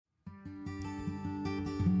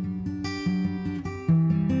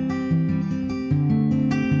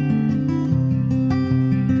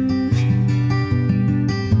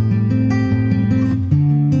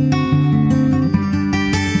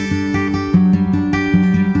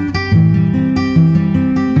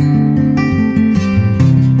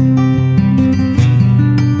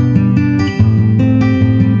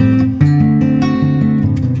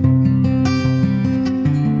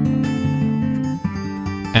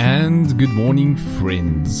And good morning,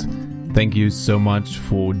 friends. Thank you so much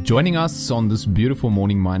for joining us on this beautiful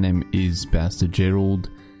morning. My name is Pastor Gerald,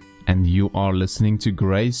 and you are listening to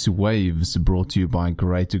Grace Waves, brought to you by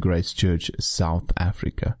Great to Grace Church, South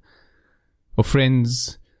Africa. Well,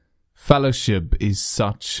 friends, fellowship is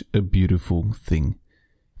such a beautiful thing,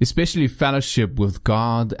 especially fellowship with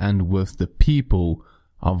God and with the people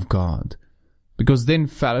of God, because then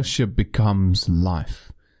fellowship becomes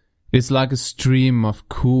life. It's like a stream of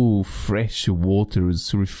cool, fresh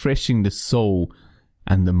waters, refreshing the soul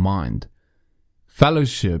and the mind.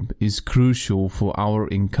 Fellowship is crucial for our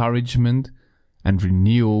encouragement and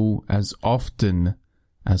renewal as often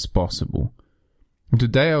as possible. And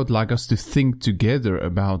today I would like us to think together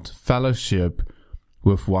about fellowship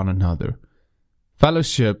with one another.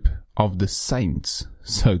 Fellowship of the saints,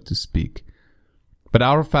 so to speak. But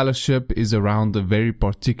our fellowship is around a very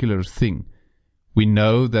particular thing. We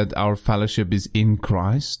know that our fellowship is in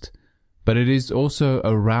Christ, but it is also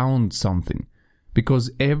around something,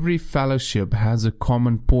 because every fellowship has a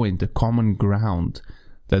common point, a common ground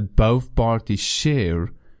that both parties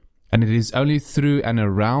share, and it is only through and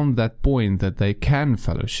around that point that they can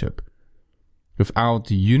fellowship.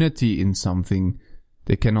 Without unity in something,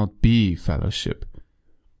 there cannot be fellowship.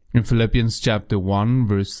 In Philippians chapter 1,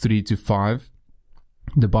 verse 3 to 5,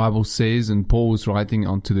 the Bible says, and Paul is writing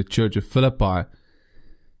unto the church of Philippi,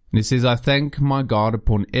 and he says, I thank my God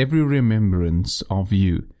upon every remembrance of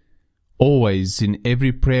you, always in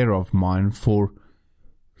every prayer of mine for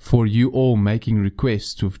you all, making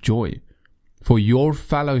request with joy, for your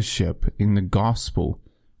fellowship in the gospel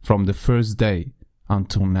from the first day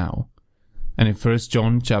until now. And in 1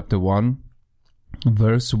 John chapter 1,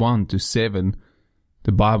 verse 1 to 7,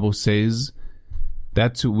 the Bible says,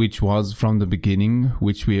 that which was from the beginning,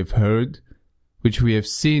 which we have heard, which we have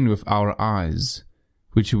seen with our eyes,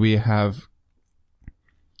 which we have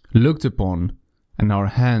looked upon, and our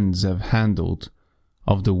hands have handled,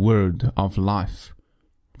 of the word of life.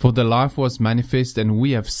 For the life was manifest, and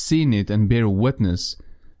we have seen it, and bear witness,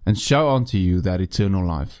 and show unto you that eternal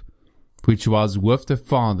life, which was with the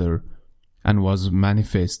Father, and was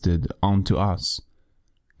manifested unto us.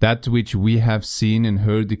 That which we have seen and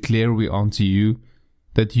heard declare we unto you,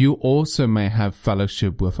 that you also may have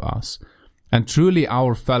fellowship with us. And truly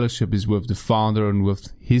our fellowship is with the Father and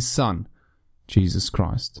with His Son, Jesus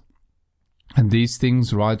Christ. And these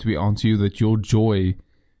things write we unto you, that your joy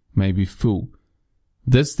may be full.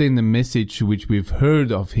 This then the message which we've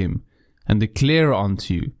heard of Him, and declare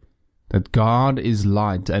unto you, that God is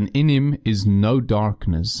light, and in Him is no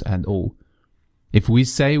darkness at all. If we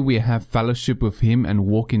say we have fellowship with Him and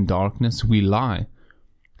walk in darkness, we lie,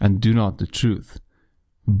 and do not the truth.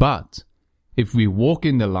 But if we walk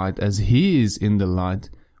in the light as He is in the light,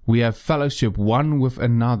 we have fellowship one with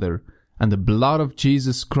another, and the blood of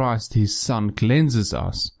Jesus Christ, His Son, cleanses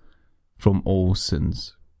us from all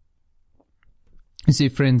sins. You see,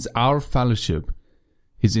 friends, our fellowship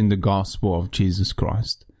is in the gospel of Jesus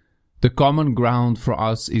Christ. The common ground for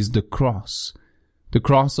us is the cross. The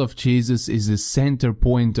cross of Jesus is the center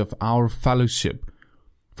point of our fellowship.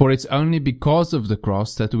 For it's only because of the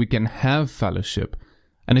cross that we can have fellowship.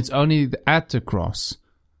 And it's only at the cross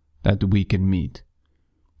that we can meet.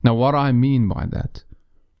 Now, what I mean by that?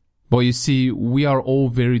 Well, you see, we are all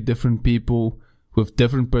very different people with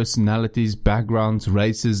different personalities, backgrounds,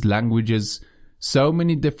 races, languages, so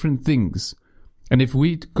many different things. And if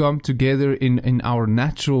we come together in our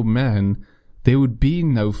natural man, there would be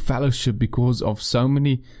no fellowship because of so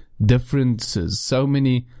many differences, so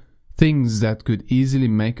many things that could easily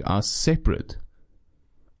make us separate.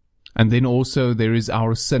 And then also there is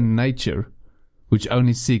our sin nature, which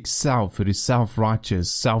only seeks self. It is self-righteous,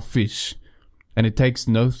 selfish, and it takes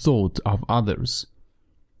no thought of others.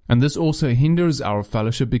 And this also hinders our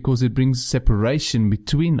fellowship because it brings separation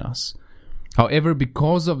between us. However,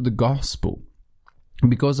 because of the gospel,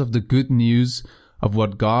 because of the good news of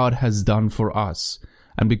what God has done for us,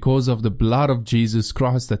 and because of the blood of Jesus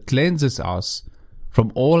Christ that cleanses us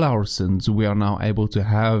from all our sins, we are now able to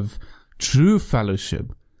have true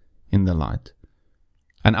fellowship in the light.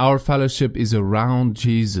 And our fellowship is around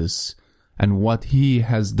Jesus and what He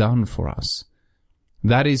has done for us.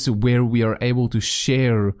 That is where we are able to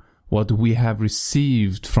share what we have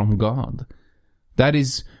received from God. That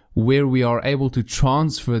is where we are able to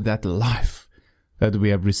transfer that life that we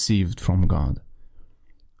have received from God.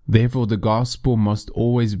 Therefore, the gospel must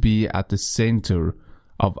always be at the center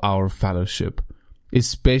of our fellowship,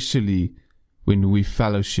 especially when we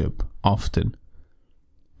fellowship often.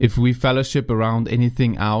 If we fellowship around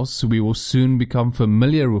anything else, we will soon become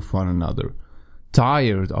familiar with one another,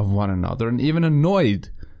 tired of one another, and even annoyed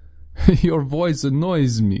Your voice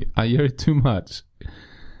annoys me. I hear it too much.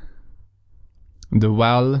 The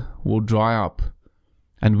well will dry up,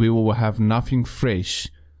 and we will have nothing fresh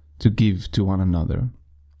to give to one another.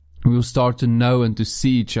 We will start to know and to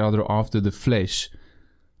see each other after the flesh,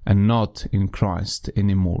 and not in Christ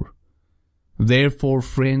anymore. Therefore,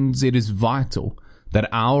 friends, it is vital that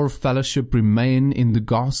our fellowship remain in the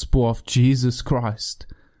gospel of Jesus Christ,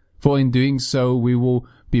 for in doing so we will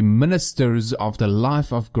be ministers of the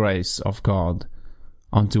life of grace of God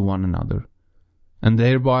unto one another. And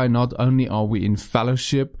thereby not only are we in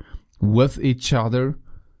fellowship with each other,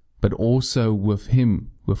 but also with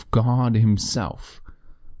Him, with God Himself.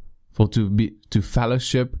 For to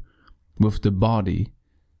fellowship with the body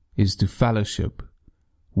is to fellowship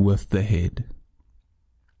with the head.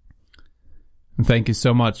 And thank you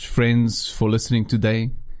so much, friends, for listening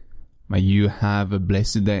today. May you have a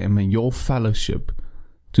blessed day, and may your fellowship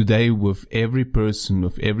today with every person,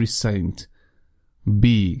 with every saint,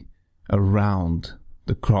 be around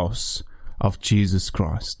the cross of Jesus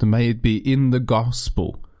Christ. May it be in the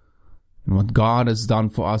gospel, and what God has done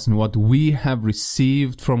for us, and what we have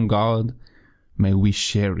received from God. May we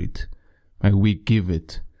share it, may we give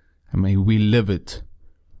it, and may we live it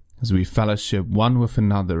as we fellowship one with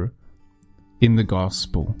another in the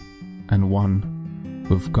gospel, and one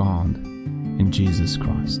with God in Jesus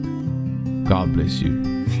Christ. God bless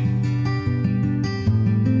you.